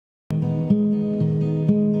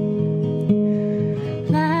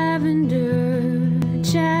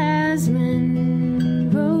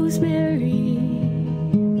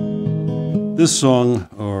This song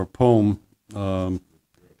or poem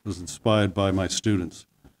was inspired by my students,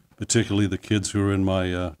 particularly the kids who were in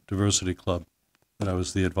my diversity club that I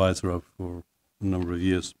was the advisor of for a number of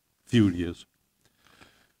years, few years.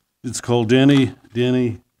 It's called Danny,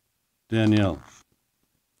 Danielle.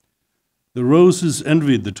 The roses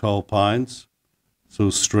envied the tall pines,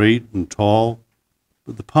 so straight and tall,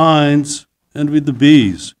 but the pines envied the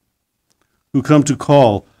bees who come to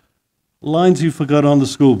call lines you forgot on the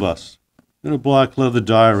school bus in a black leather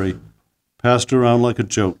diary passed around like a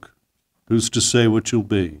joke. Who's to say what you'll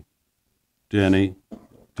be? Danny,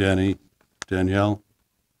 Danielle.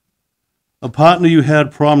 A partner you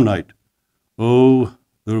had prom night. Oh,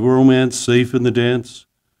 the romance safe in the dance,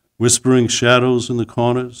 whispering shadows in the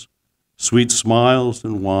corners, sweet smiles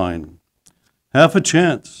and wine. Half a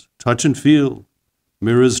chance, touch and feel,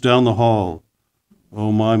 mirrors down the hall.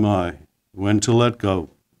 Oh my, when to let go,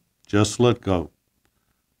 just let go.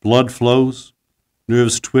 Blood flows,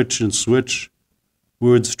 nerves twitch and switch,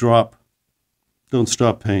 words drop. Don't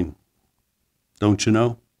stop pain. Don't you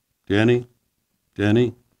know? Danny,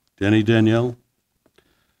 Danielle.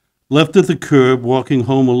 Left at the curb, walking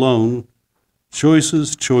home alone,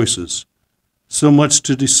 choices, so much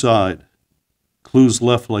to decide. Clues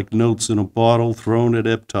left like notes in a bottle thrown at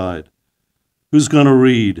ebb tide. Who's gonna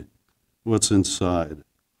read what's inside?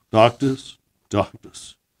 Doctors.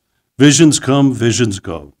 Visions come, visions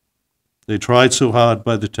go. They tried so hard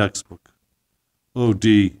by the textbook. Oh,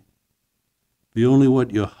 D, be only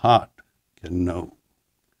what your heart can know.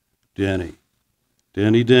 Danny,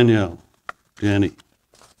 Danielle. Danny,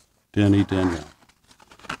 Danielle.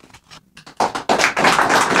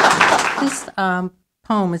 This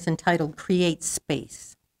poem is entitled Create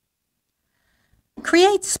Space.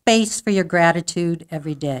 Create space for your gratitude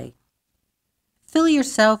every day. Fill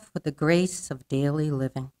yourself with the grace of daily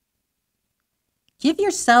living. Give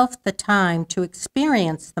yourself the time to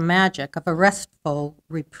experience the magic of a restful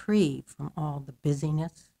reprieve from all the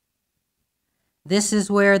busyness. This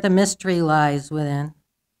is where the mystery lies within.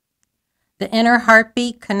 The inner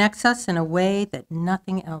heartbeat connects us in a way that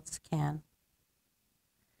nothing else can.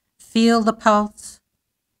 Feel the pulse,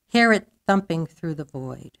 hear it thumping through the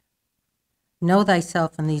void. Know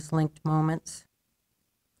thyself in these linked moments.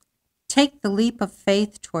 Take the leap of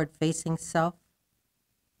faith toward facing self.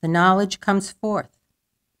 The knowledge comes forth,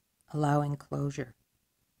 allowing closure.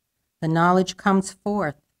 The knowledge comes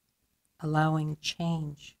forth, allowing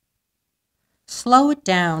change. Slow it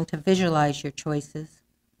down to visualize your choices.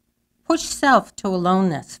 Push self to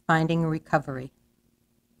aloneness, finding recovery.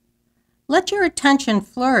 Let your attention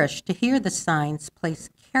flourish to hear the signs placed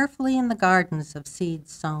carefully in the gardens of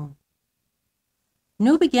seeds sown.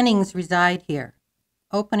 New beginnings reside here,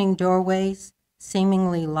 opening doorways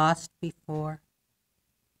seemingly lost before.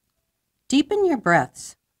 Deepen your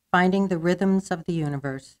breaths, finding the rhythms of the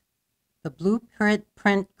universe. The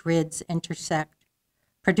blueprint grids intersect,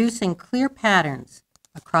 producing clear patterns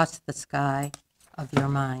across the sky of your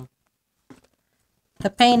mind. The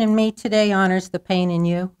pain in me today honors the pain in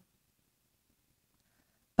you.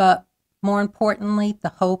 But more importantly, the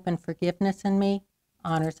hope and forgiveness in me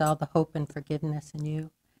honors all the hope and forgiveness in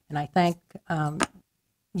you. And I thank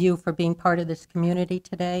you for being part of this community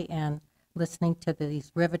today and listening to these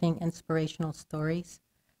riveting, inspirational stories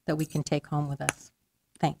that we can take home with us.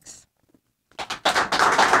 Thanks.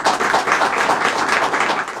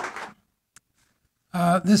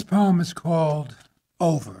 This poem is called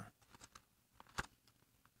Over.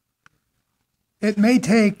 It may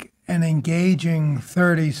take an engaging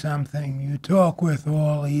 30-something you talk with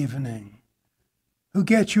all evening, who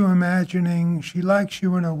gets you imagining she likes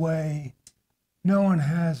you in a way no one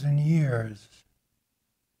has in years,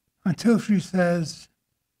 until she says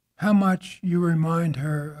how much you remind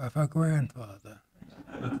her of her grandfather.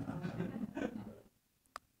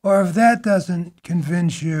 Or if that doesn't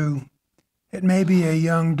convince you, it may be a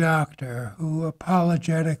young doctor who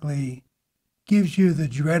apologetically gives you the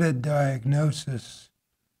dreaded diagnosis,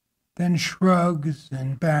 then shrugs,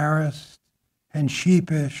 embarrassed and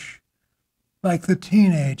sheepish, like the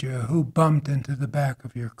teenager who bumped into the back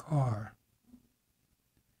of your car.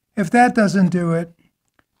 If that doesn't do it,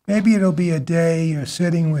 maybe it'll be a day you're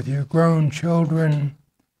sitting with your grown children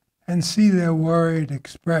and see their worried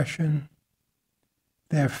expression,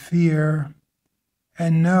 their fear,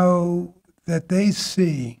 and know that they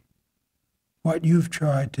see what you've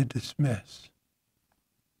tried to dismiss.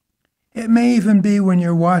 It may even be when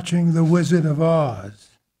you're watching The Wizard of Oz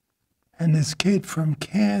and this kid from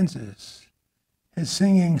Kansas is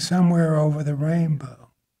singing Somewhere Over the Rainbow,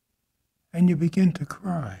 and you begin to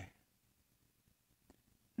cry.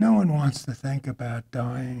 No one wants to think about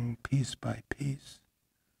dying piece by piece,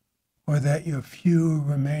 or that your few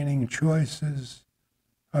remaining choices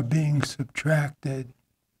are being subtracted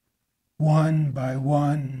one by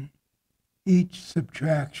one, each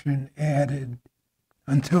subtraction added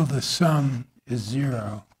until the sum is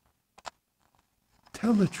zero.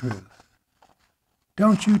 Tell the truth.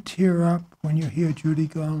 Don't you tear up when you hear Judy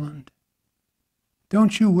Garland?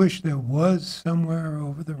 Don't you wish there was somewhere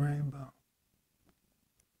over the rainbow?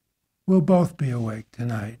 We'll both be awake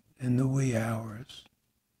tonight in the wee hours,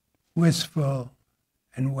 wistful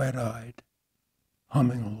and wet-eyed,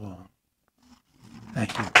 humming along.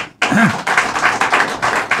 Thank you.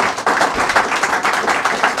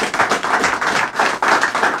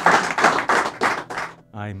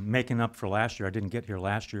 I'm making up for last year. I didn't get here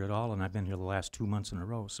last year at all, and I've been here the last 2 months in a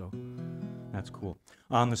row, so that's cool.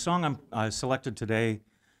 The song I selected today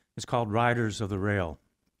is called Riders of the Rail,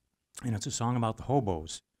 and it's a song about the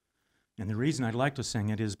hobos. And the reason I'd like to sing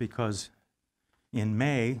it is because in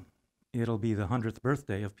May, it'll be the 100th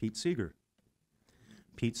birthday of Pete Seeger.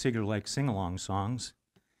 Pete Seeger likes sing-along songs,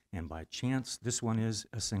 and by chance, this one is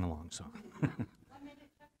a sing-along song.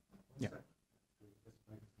 Yeah.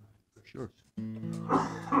 Sure.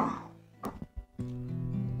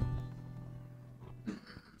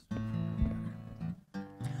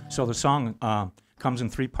 So the song comes in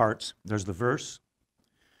 3 parts. There's the verse,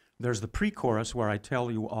 there's the pre-chorus where I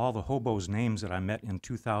tell you all the hobos' names that I met in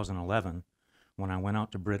 2011 when I went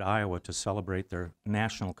out to Britt, Iowa to celebrate their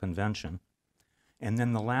national convention. And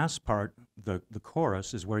then the last part, the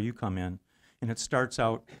chorus, is where you come in, and it starts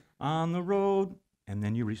out, on the road, and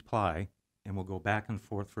then you reply, and we'll go back and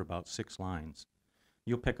forth for about 6 lines.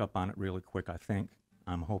 You'll pick up on it really quick, I think.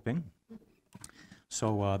 I'm hoping.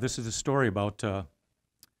 So this is a story about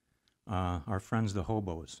our friends the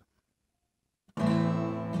hobos.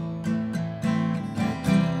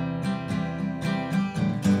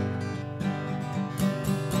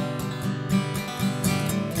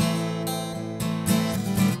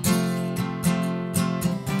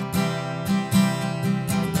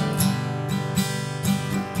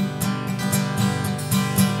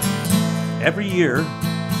 Every year,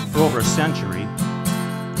 for over a century,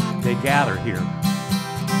 they gather here,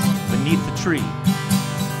 beneath the tree,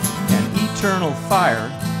 an eternal fire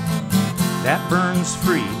that burns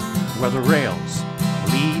free where the rails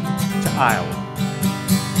lead to Iowa.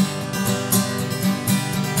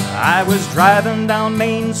 I was driving down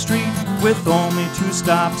Main Street with only 2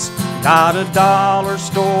 stops, got a dollar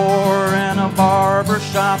store and a barber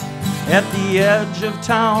shop at the edge of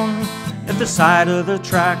town, at the side of the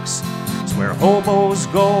tracks. Where hobos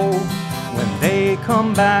go when they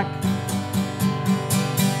come back.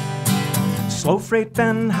 Slow freight,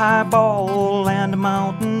 Ben Highball, and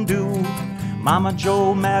Mountain Dew, Mama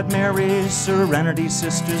Joe, Mad Mary, Serenity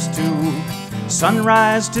Sisters too.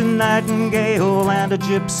 Sunrise to Nightingale and a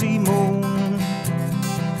gypsy moon.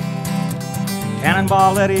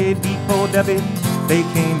 Cannonball Eddie, Depot Debbie, they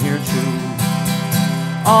came here too.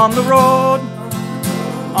 On the road,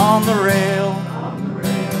 on the rail,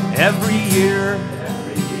 every year,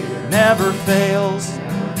 never fails.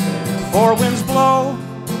 4 winds blow,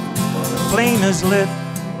 the flame is lit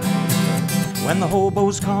when the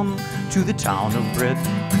hobos come to the town of Britt.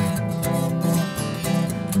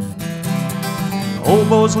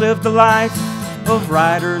 Hobos lived the life of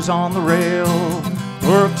riders on the rail,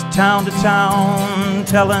 worked town to town,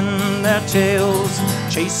 telling their tales,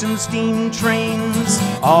 chasing steam trains,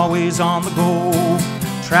 always on the go,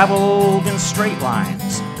 traveled in straight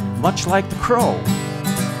lines, much like the crow.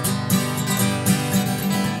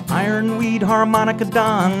 Ironweed, Harmonica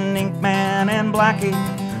Don, Inkman and Blackie,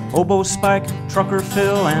 Hobo Spike, Trucker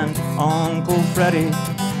Phil and Uncle Freddie.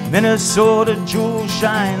 Minnesota jewel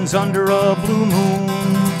shines under a blue moon.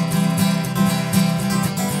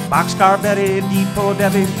 Boxcar Betty, Depot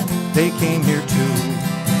Debbie, they came here too.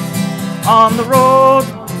 On the road,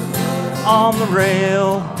 on the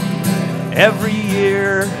rail, every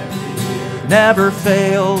year, never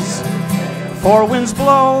fails. 4 winds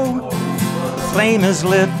blow, the flame is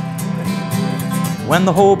lit when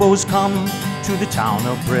the hobos come to the town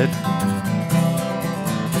of Britt.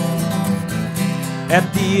 At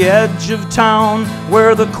the edge of town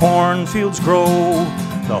where the cornfields grow,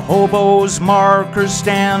 the hobos' markers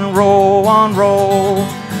stand row on row,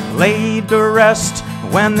 laid to rest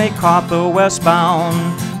when they caught the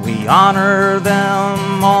westbound. We honor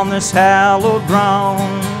them on this hallowed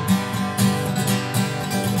ground.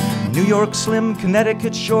 New York Slim,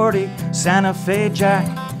 Connecticut Shorty, Santa Fe Jack,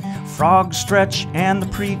 Frog Stretch and the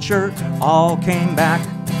Preacher all came back.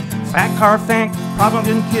 Fat Car Fank,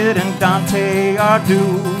 Problem Kid and Dante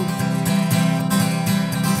Ardu.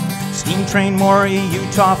 Steam Train Maury,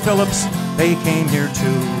 Utah Phillips, they came here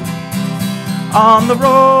too. On the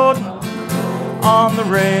road, on the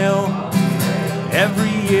rail, every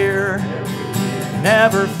year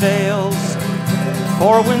never fails.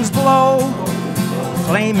 Four winds blow,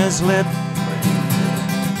 flame is lit,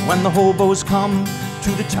 when the hobos come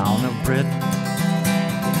to the town of Britt.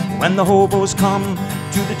 When the hobos come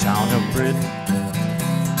to the town of Britt.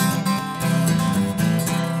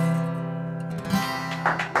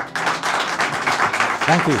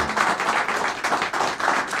 Thank you.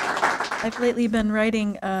 I've lately been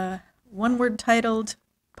writing one-word titled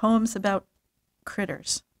poems about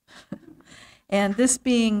critters. And this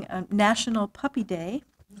being National Puppy Day,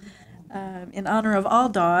 in honor of all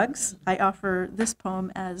dogs, I offer this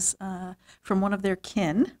poem as from one of their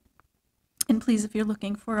kin. And please, if you're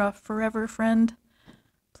looking for a forever friend,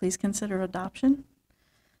 please consider adoption.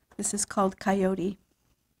 This is called Coyote.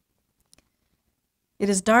 It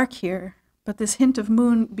is dark here, but this hint of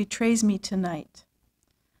moon betrays me tonight.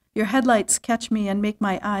 Your headlights catch me and make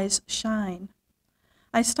my eyes shine.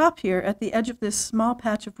 I stop here at the edge of this small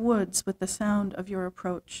patch of woods with the sound of your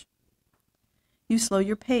approach. You slow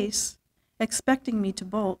your pace, expecting me to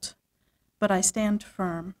bolt, but I stand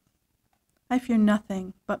firm. I fear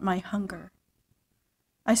nothing but my hunger.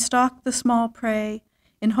 I stalk the small prey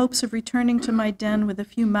in hopes of returning to my den with a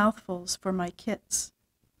few mouthfuls for my kits.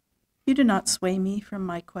 You do not sway me from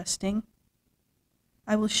my questing.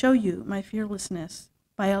 I will show you my fearlessness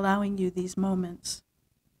by allowing you these moments.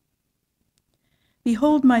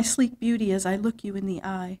 Behold my sleek beauty as I look you in the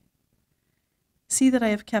eye. See that I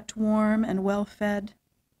have kept warm and well fed.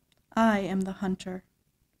 I am the hunter.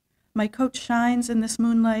 My coat shines in this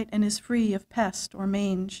moonlight and is free of pest or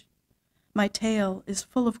mange. My tail is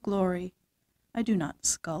full of glory. I do not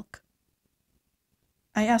skulk.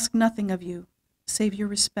 I ask nothing of you save your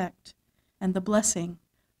respect and the blessing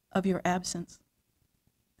of your absence.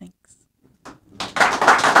 Thanks.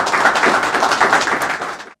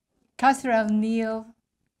 Qasr al-Nil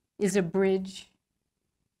is a bridge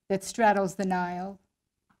that straddles the Nile.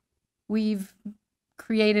 We've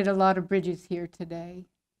created a lot of bridges here today.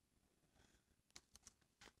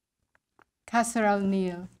 Qasr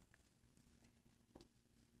al-Nil.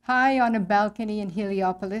 High on a balcony in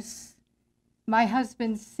Heliopolis, my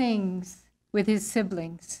husband sings with his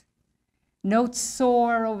siblings. Notes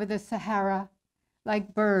soar over the Sahara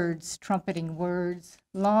like birds trumpeting words,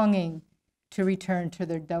 longing to return to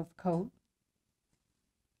their dovecote.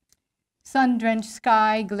 Sun-drenched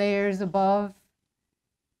sky glares above,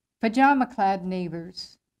 pajama-clad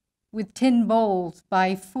neighbors with tin bowls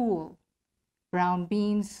by fool, brown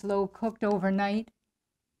beans slow-cooked overnight,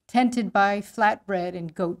 tented by flatbread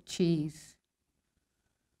and goat cheese.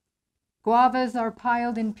 Guavas are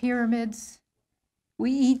piled in pyramids.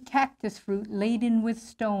 We eat cactus fruit laden with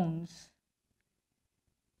stones.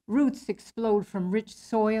 Roots explode from rich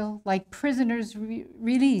soil like prisoners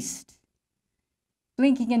released.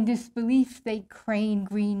 Blinking in disbelief, they crane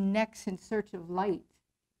green necks in search of light.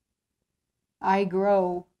 I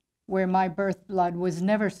grow where my birth blood was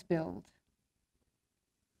never spilled.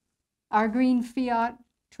 Our green Fiat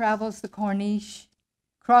travels the Corniche,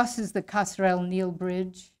 crosses the Qasr el-Nil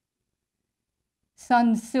bridge.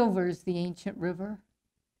 Sun silvers the ancient river,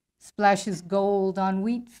 splashes gold on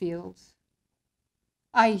wheat fields.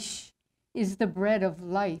 Aish is the bread of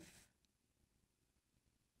life.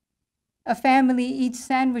 A family eats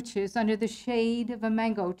sandwiches under the shade of a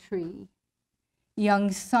mango tree.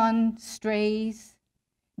 Young sun strays,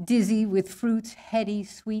 dizzy with fruit's heady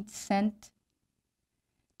sweet scent.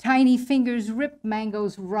 Tiny fingers rip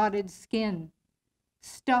mango's rotted skin,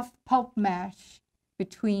 stuff pulp mash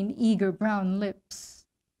between eager brown lips.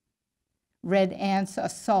 Red ants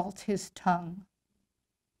assault his tongue.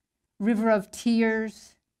 River of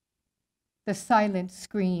tears, the silent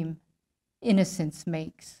scream innocence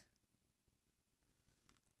makes.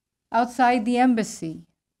 Outside the embassy,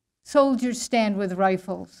 soldiers stand with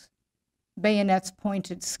rifles, bayonets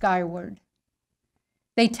pointed skyward.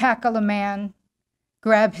 They tackle a man,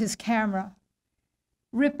 grab his camera,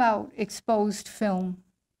 rip out exposed film.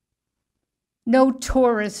 No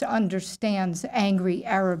tourist understands angry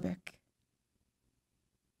Arabic.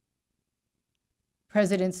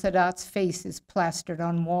 President Sadat's face is plastered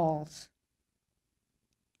on walls.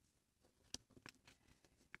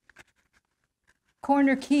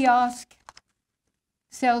 Corner kiosk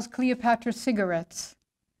sells Cleopatra cigarettes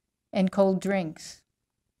and cold drinks.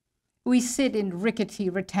 We sit in rickety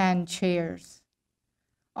rattan chairs.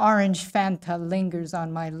 Orange Fanta lingers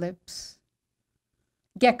on my lips.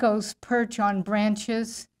 Geckos perch on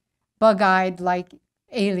branches, bug-eyed like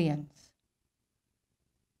aliens.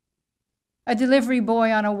 A delivery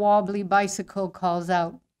boy on a wobbly bicycle calls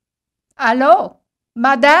out, "Allô,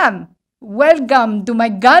 madame, Welcome to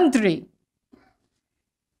my country.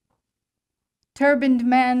 Turbaned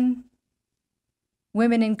men,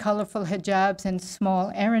 women in colorful hijabs, and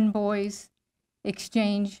small errand boys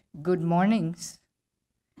exchange good mornings.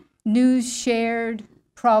 News shared,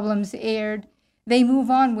 problems aired, they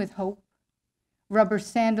move on with hope, rubber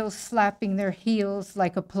sandals slapping their heels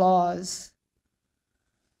like applause.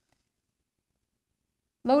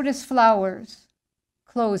 Lotus flowers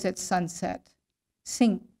close at sunset,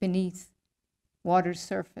 sink beneath water's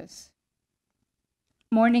surface.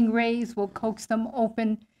 Morning rays will coax them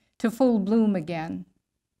open to full bloom again.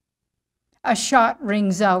 A shot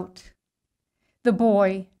rings out. The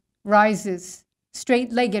boy rises,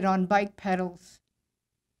 straight-legged on bike pedals.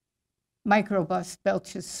 Microbus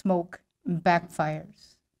belches smoke and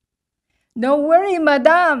backfires. No worry,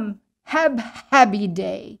 madame. Have happy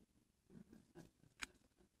day.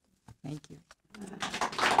 Thank you.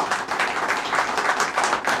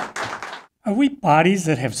 Are we bodies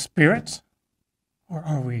that have spirits, or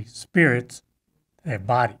are we spirits that have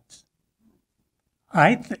bodies?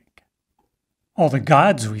 I think all the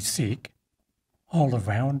gods we seek all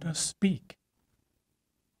around us speak.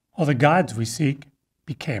 All the gods we seek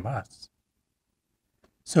became us.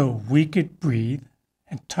 So we could breathe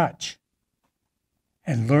and touch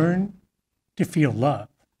and learn to feel love.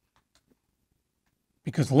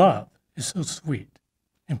 Because love is so sweet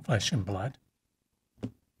in flesh and blood.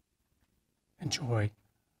 Enjoy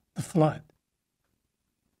the flood.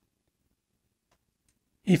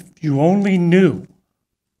 If you only knew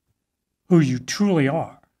who you truly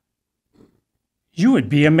are, you would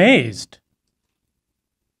be amazed.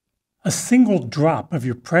 A single drop of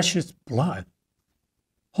your precious blood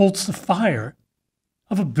holds the fire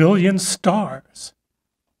of 1 billion stars.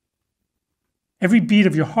 Every beat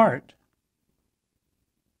of your heart,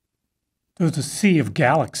 there's a sea of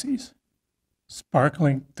galaxies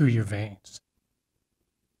sparkling through your veins.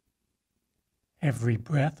 Every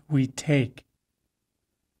breath we take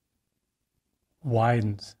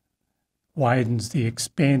widens the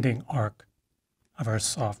expanding arc of our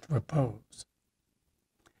soft repose.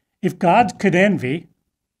 If gods could envy,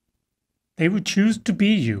 they would choose to be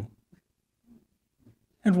you.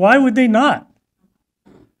 And why would they not?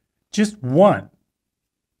 Just one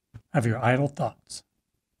of your idle thoughts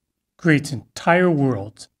creates entire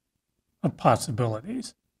worlds of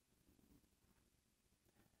possibilities.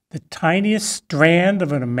 The tiniest strand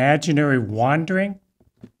of an imaginary wandering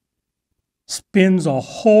spins a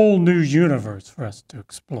whole new universe for us to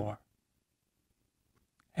explore.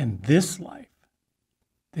 And this life,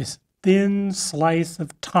 this thin slice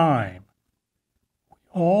of time we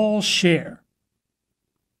all share,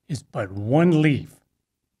 is but one leaf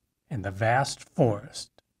in the vast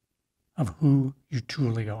forest of who you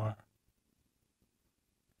truly are.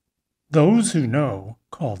 Those who know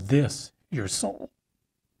call this your soul.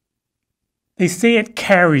 They say it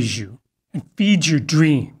carries you and feeds your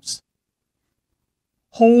dreams,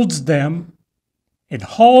 holds them in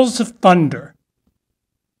halls of thunder,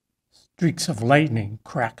 streaks of lightning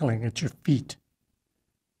crackling at your feet.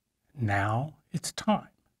 Now it's time.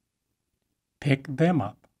 Pick them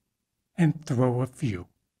up and throw a few.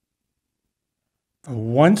 For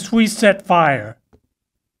once we set fire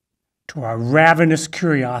to our ravenous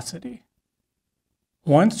curiosity,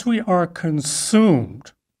 once we are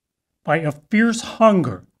consumed by a fierce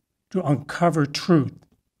hunger to uncover truth,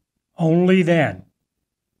 only then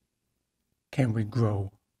can we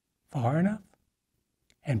grow far enough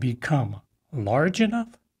and become large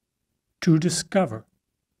enough to discover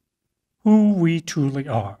who we truly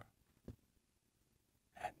are.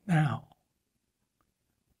 And now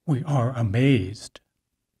we are amazed.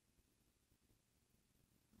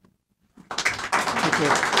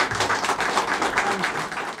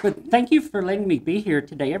 But thank you for letting me be here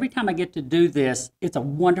today. Every time I get to do this, it's a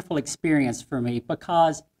wonderful experience for me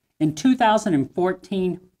because in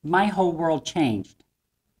 2014, my whole world changed.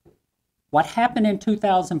 What happened in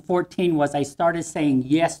 2014 was I started saying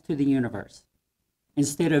yes to the universe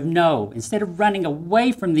instead of no. Instead of running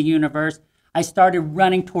away from the universe, I started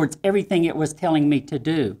running towards everything it was telling me to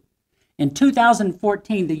do. In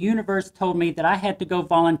 2014, the universe told me that I had to go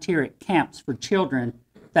volunteer at camps for children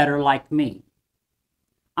that are like me.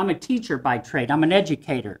 I'm a teacher by trade. I'm an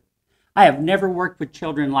educator. I have never worked with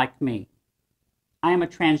children like me. I am a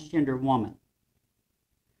transgender woman.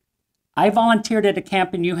 I volunteered at a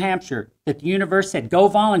camp in New Hampshire that the universe said, go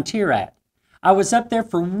volunteer at. I was up there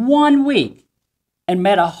for 1 week and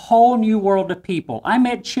met a whole new world of people. I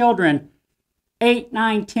met children 8,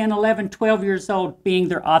 9, 10, 11, 12 years old being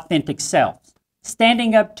their authentic selves,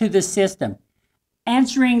 standing up to the system,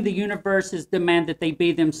 answering the universe's demand that they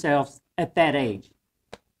be themselves at that age.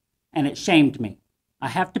 and it shamed me. I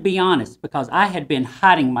have to be honest, because I had been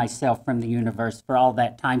hiding myself from the universe for all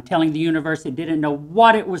that time, telling the universe it didn't know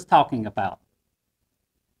what it was talking about.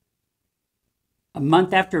 A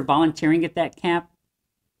month after volunteering at that camp,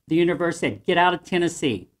 the universe said, get out of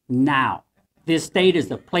Tennessee now. This state is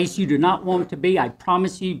the place you do not want to be. I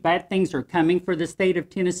promise you, bad things are coming for the state of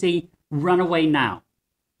Tennessee. Run away now.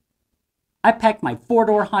 I packed my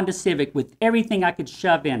four-door Honda Civic with everything I could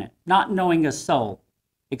shove in it, not knowing a soul,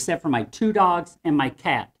 except for my 2 dogs and my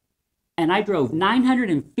cat. And I drove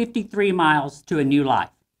 953 miles to a new life.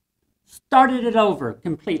 Started it over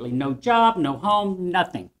completely. No job, no home,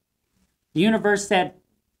 nothing. The universe said,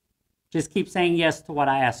 just keep saying yes to what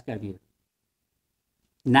I ask of you.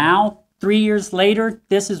 Now, 3 years later,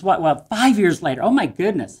 this is what, well, 5 years later, oh my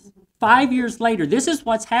goodness, 5 years later, this is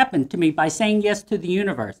what's happened to me by saying yes to the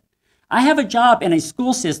universe. I have a job in a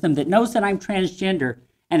school system that knows that I'm transgender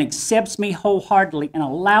and accepts me wholeheartedly and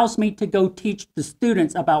allows me to go teach the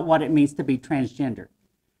students about what it means to be transgender.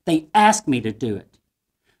 They ask me to do it.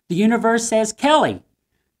 The universe says, Kelly,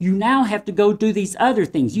 you now have to go do these other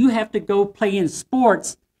things. You have to go play in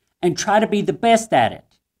sports and try to be the best at it.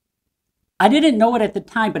 I didn't know it at the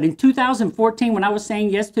time, but in 2014, when I was saying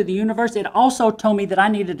yes to the universe, it also told me that I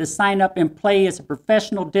needed to sign up and play as a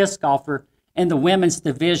professional disc golfer in the women's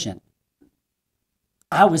division.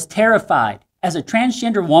 I was terrified. As a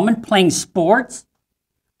transgender woman playing sports,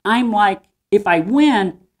 I'm like, if I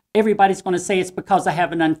win, everybody's going to say it's because I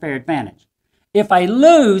have an unfair advantage. If I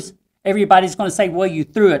lose, everybody's going to say, well, you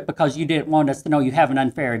threw it because you didn't want us to know you have an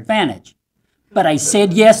unfair advantage. But I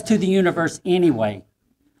said yes to the universe anyway.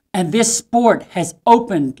 And this sport has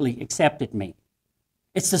openly accepted me.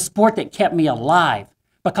 It's the sport that kept me alive.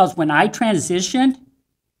 Because when I transitioned,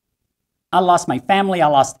 I lost my family, I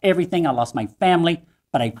lost everything, I lost my family,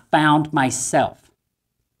 but I found myself.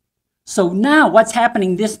 So now what's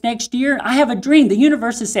happening this next year? I have a dream. The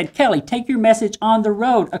universe has said, Kelly, take your message on the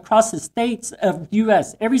road across the states of the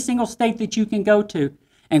U.S., every single state that you can go to,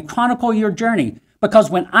 and chronicle your journey. Because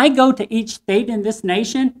when I go to each state in this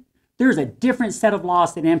nation, there's a different set of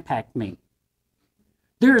laws that impact me.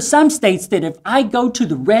 There are some states that if I go to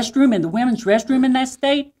the restroom, in the women's restroom in that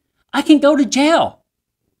state, I can go to jail.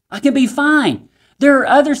 I can be fined. There are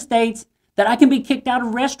other states that I can be kicked out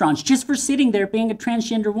of restaurants just for sitting there being a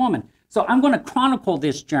transgender woman. So I'm going to chronicle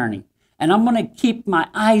this journey, and I'm going to keep my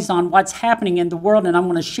eyes on what's happening in the world, and I'm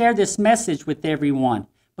going to share this message with everyone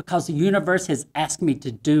because the universe has asked me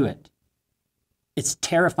to do it. It's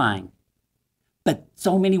terrifying. But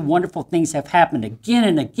so many wonderful things have happened again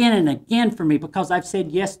and again and again for me because I've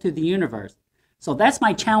said yes to the universe. So that's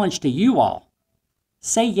my challenge to you all.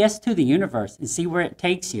 Say yes to the universe and see where it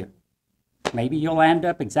takes you. Maybe you'll end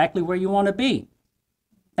up exactly where you want to be.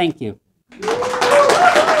 Thank you.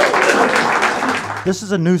 This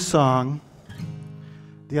is a new song.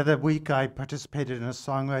 The other week I participated in a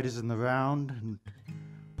Songwriters in the Round, and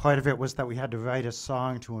part of it was that we had to write a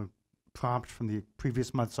song to a prompt from the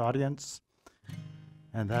previous month's audience.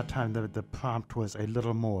 And that time the prompt was a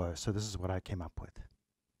little more, so this is what I came up with.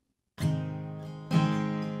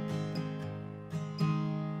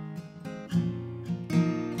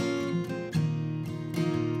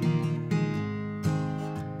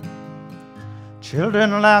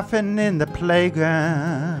 Children laughing in the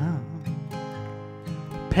playground,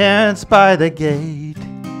 parents by the gate,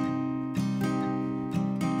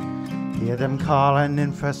 hear them calling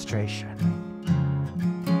in frustration.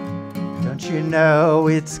 Don't you know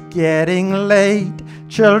it's getting late?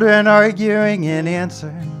 Children arguing in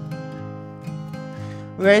answer,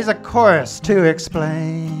 raise a chorus to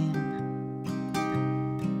explain.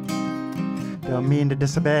 Don't mean to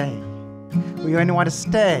disobey, we only want to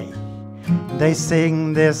stay. They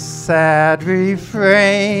sing this sad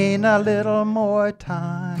refrain, a little more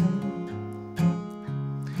time,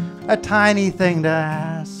 a tiny thing to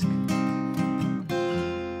ask.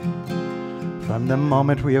 From the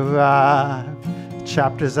moment we arrive,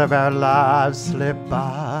 chapters of our lives slip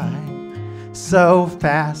by so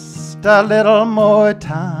fast, a little more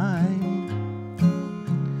time,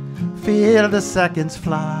 feel the seconds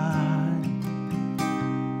fly.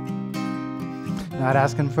 Not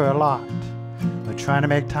asking for a lot, we're trying to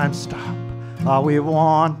make time stop. All we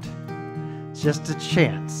want is just a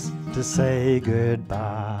chance to say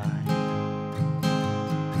goodbye.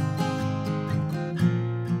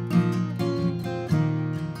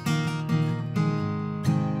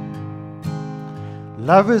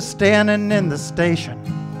 Lovers standing in the station,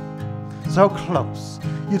 so close,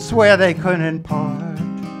 you'd swear they couldn't part.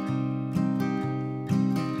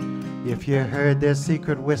 If you heard their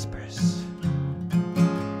secret whispers,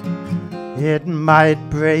 It might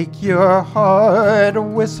break your heart. A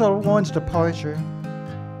whistle warns departure.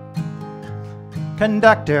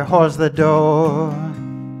 Conductor holds the door.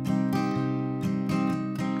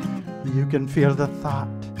 You can feel the thought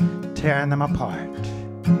tearing them apart.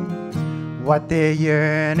 What they're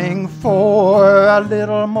yearning for, a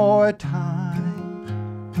little more time,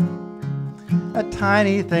 a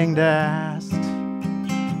tiny thing to ask.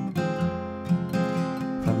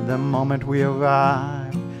 From the moment we arrive,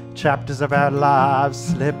 chapters of our lives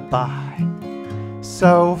slip by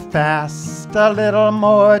so fast. A little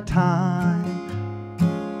more time,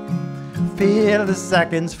 feel the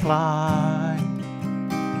seconds fly.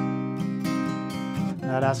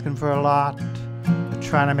 Not asking for a lot, but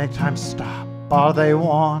trying to make time stop. All they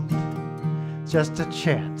want, just a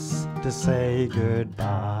chance to say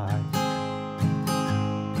goodbye.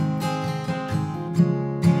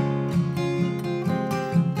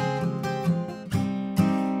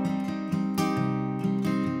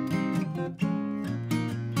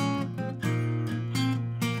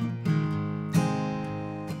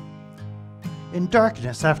 In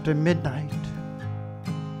darkness after midnight,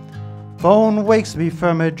 phone wakes me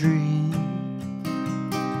from a dream,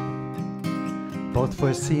 both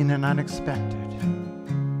foreseen and unexpected.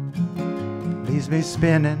 Leaves me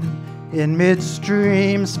spinning in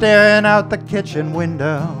midstream, staring out the kitchen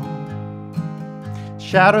window.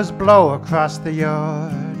 Shadows blow across the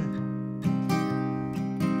yard.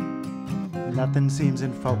 Nothing seems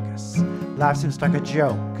in focus. Life seems like a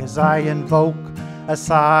joke as I invoke a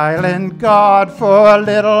silent God for a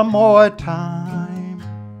little more time.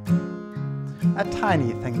 A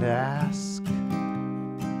tiny thing to ask.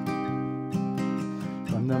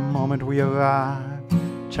 From the moment we arrive,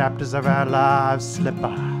 chapters of our lives slip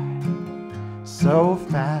by so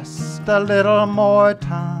fast. A little more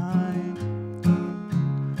time,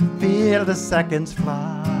 feel the seconds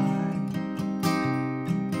fly.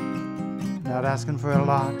 Not asking for a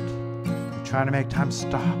lot, trying to make time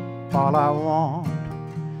stop. All I want,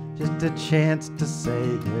 just a chance to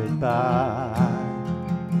say goodbye.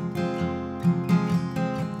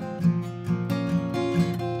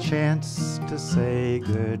 Chance to say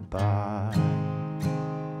goodbye.